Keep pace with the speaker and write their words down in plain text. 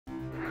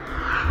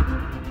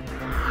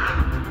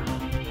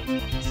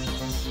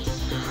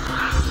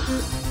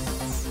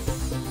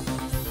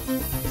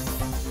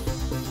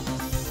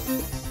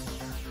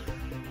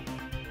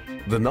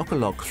The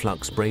Nocolok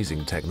flux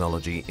brazing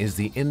technology is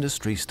the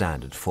industry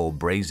standard for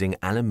brazing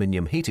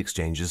aluminium heat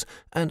exchangers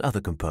and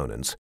other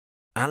components.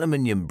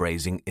 Aluminium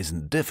brazing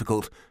isn't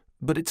difficult,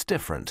 but it's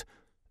different.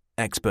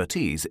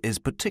 Expertise is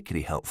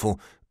particularly helpful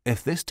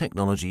if this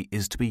technology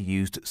is to be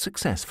used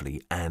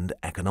successfully and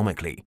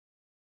economically.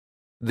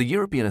 The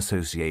European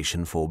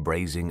Association for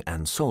Brazing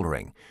and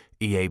Soldering,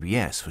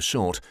 EABS for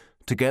short,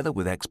 together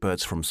with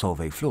experts from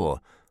Solvay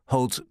Fluor,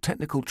 holds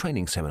technical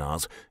training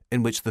seminars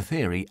in which the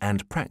theory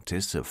and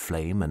practice of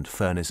flame and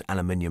furnace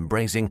aluminium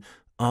brazing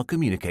are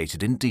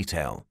communicated in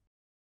detail.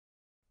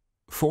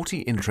 40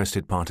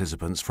 interested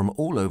participants from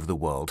all over the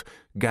world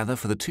gather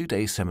for the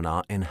two-day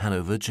seminar in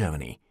Hannover,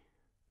 Germany.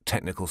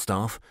 Technical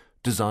staff,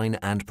 design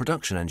and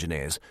production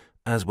engineers,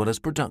 as well as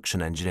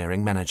production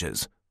engineering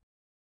managers.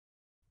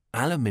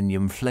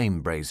 Aluminium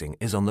flame brazing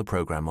is on the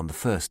program on the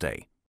first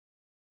day.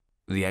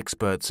 The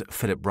experts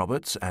Philip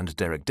Roberts and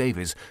Derek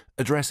Davies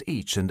address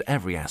each and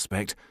every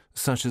aspect,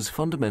 such as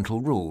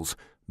fundamental rules,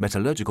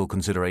 metallurgical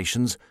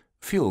considerations,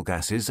 fuel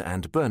gases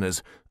and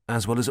burners,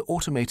 as well as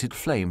automated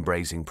flame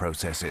brazing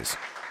processes.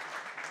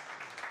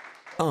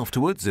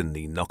 Afterwards, in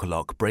the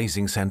Nocolok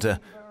Brazing Centre,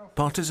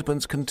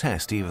 participants can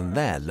test even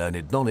their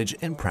learned knowledge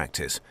in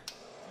practice.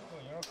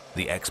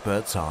 The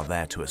experts are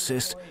there to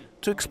assist,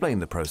 to explain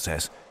the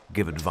process,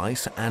 give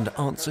advice and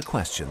answer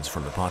questions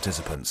from the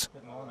participants.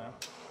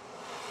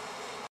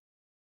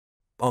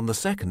 On the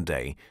second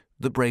day,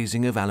 the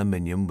brazing of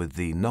aluminium with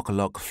the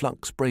Nocolok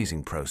flux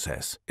brazing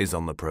process is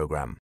on the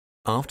program.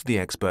 After the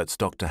experts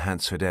Dr.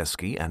 Hans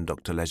Federski and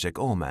Dr. Leszek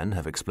Orman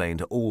have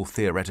explained all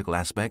theoretical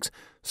aspects,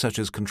 such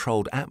as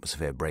controlled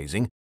atmosphere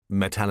brazing,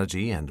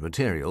 metallurgy and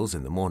materials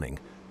in the morning,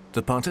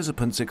 the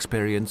participants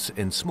experience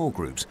in small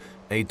groups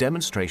a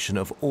demonstration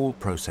of all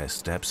process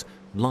steps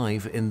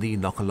live in the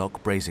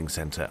Nocolok Brazing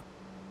Centre.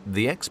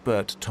 The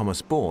expert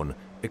Thomas Bourne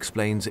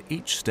explains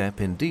each step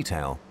in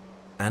detail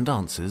and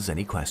answers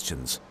any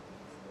questions.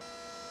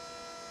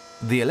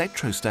 The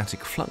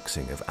electrostatic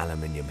fluxing of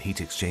aluminium heat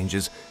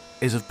exchangers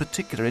is of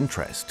particular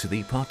interest to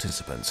the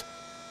participants,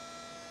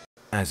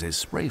 as is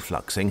spray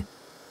fluxing,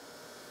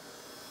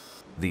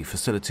 the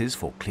facilities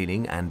for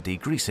cleaning and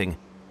degreasing,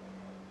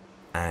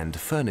 and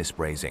furnace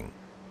brazing.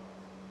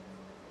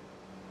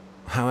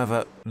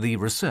 However, the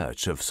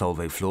research of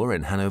Solvay Fluor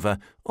in Hannover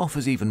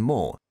offers even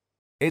more.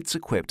 It's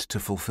equipped to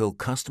fulfill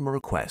customer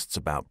requests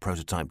about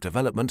prototype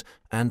development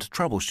and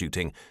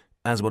troubleshooting,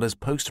 as well as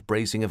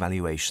post-brazing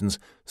evaluations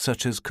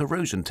such as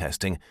corrosion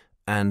testing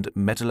and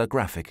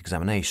metallographic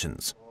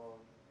examinations.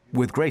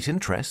 With great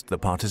interest, the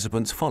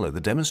participants follow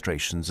the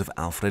demonstrations of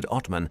Alfred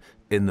Ottmann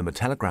in the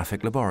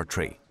metallographic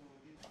laboratory.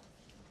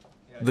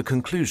 The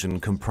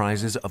conclusion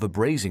comprises of a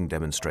brazing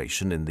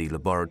demonstration in the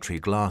laboratory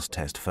glass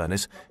test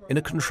furnace in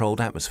a controlled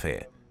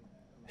atmosphere.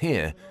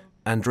 Here,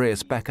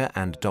 Andreas Becker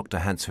and Dr.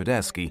 Hans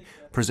Federski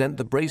present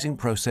the brazing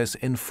process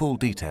in full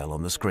detail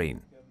on the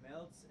screen.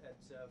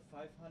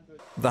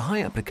 The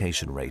high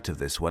application rate of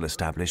this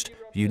well-established,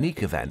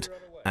 unique event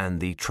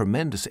and the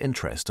tremendous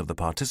interest of the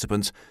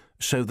participants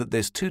show that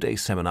this two-day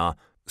seminar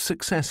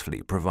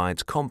successfully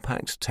provides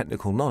compact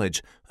technical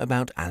knowledge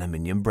about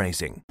aluminium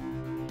brazing.